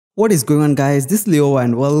What is going on, guys? This is Leo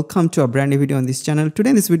and welcome to a brand new video on this channel. Today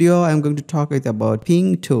in this video I am going to talk about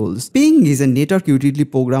ping tools. Ping is a network utility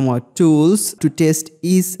program or tools to test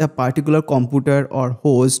is a particular computer or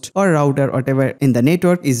host or router or whatever in the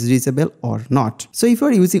network is reachable or not. So if you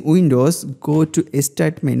are using Windows, go to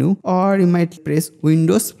Start menu, or you might press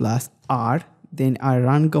Windows plus R, then a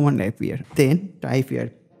run command appear. Then type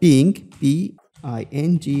here ping,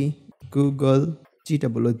 P-I-N-G, Google,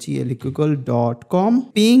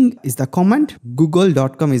 google.com. Ping is the command,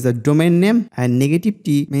 google.com is the domain name, and negative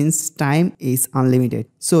T means time is unlimited.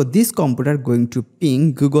 So this computer going to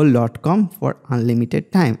ping google.com for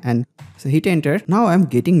unlimited time, and so hit enter. Now I'm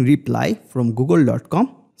getting reply from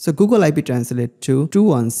google.com. So Google IP translate to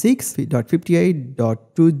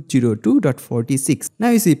 216.58.202.46.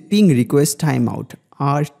 Now you see ping request timeout,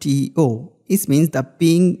 RTO. It means the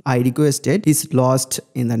ping I requested is lost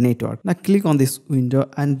in the network. Now click on this window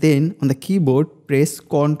and then on the keyboard press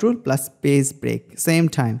Ctrl plus page break same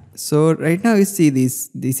time. So right now you see this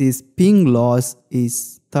is ping loss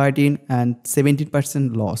is 13 and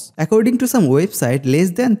 17% loss. According to some website,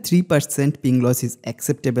 less than 3% ping loss is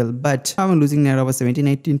acceptable, but I'm losing near over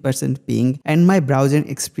 17-18% ping, and my browsing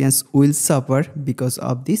experience will suffer because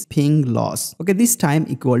of this ping loss. Okay, this time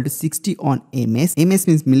equal to 60 on ms. Ms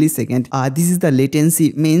means millisecond. This is the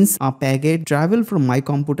latency, means a packet travel from my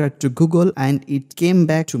computer to Google and it came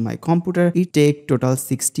back to my computer. It take total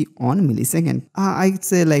 60 on millisecond. I'd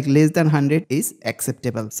say like less than 100 is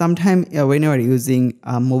acceptable. Sometime when you are using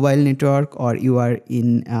mobile network or you are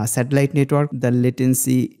in a satellite network, the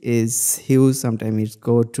latency is huge. Sometimes it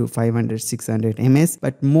go to 500-600 ms,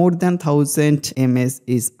 but more than 1000 ms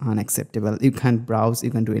is unacceptable. You can't browse,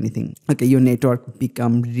 you can do anything. Okay, your network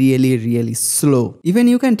become really slow. Even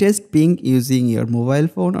you can test ping using your mobile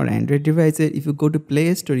phone or Android devices. If you go to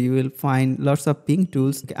Play Store, you will find lots of ping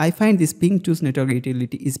tools. Okay, I find this ping tools network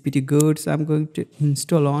utility is pretty good, so I'm going to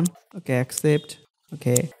install on. Okay, accept.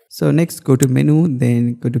 Okay, so next go to menu,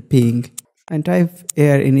 then go to ping and type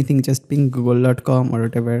here anything, just ping google.com or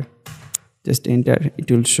whatever. Just enter, it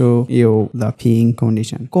will show you the ping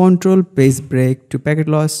condition. Control page break to packet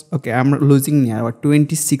loss. Okay, I'm losing near about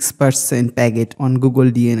 26% packet on Google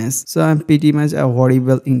DNS. So I'm pretty much a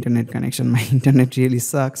horrible internet connection. My internet really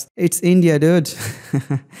sucks. It's India, dude.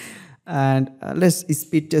 And let's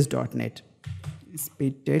speedtest.net.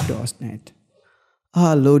 Speedtest.net.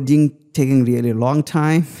 Loading taking really long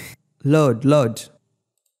time. Load.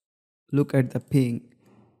 Look at the ping.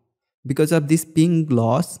 Because of this ping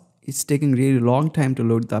loss, it's taking really long time to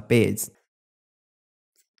load the page.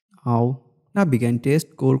 Now begin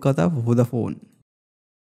test Kolkata Vodafone.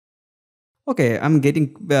 Okay, I'm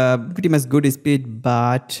getting pretty much good speed,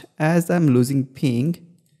 but as I'm losing ping,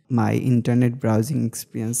 my internet browsing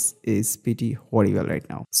experience is pretty horrible right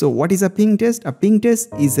now. So what is a ping test? A ping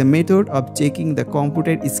test is a method of checking the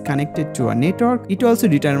computer is connected to a network. It also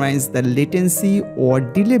determines the latency or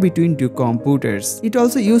delay between two computers. It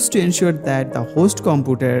also used to ensure that the host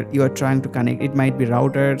computer you are trying to connect, it might be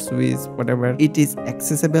router, switch, whatever, it is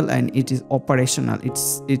accessible and it is operational. It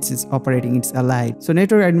is operating, it's alive. So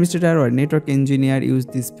network administrator or network engineer use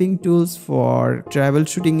these ping tools for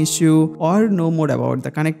troubleshooting issue or know more about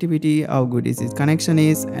the connectivity, how good is its connection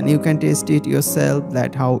is, and you can test it yourself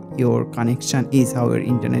that how your connection is, how your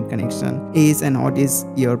internet connection is, and what is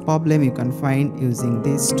your problem you can find using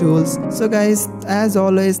these tools. So guys, as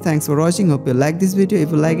always, thanks for watching. Hope you like this video. If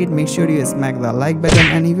you like it, make sure you smack the like button,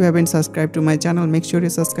 and if you haven't subscribed to my channel, make sure you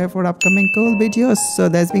subscribe for upcoming cool videos. So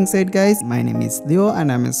that's being said, guys, my name is Leo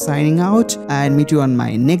and I'm signing out, and meet you on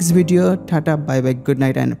my next video. Tata, bye bye, good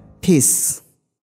night and peace.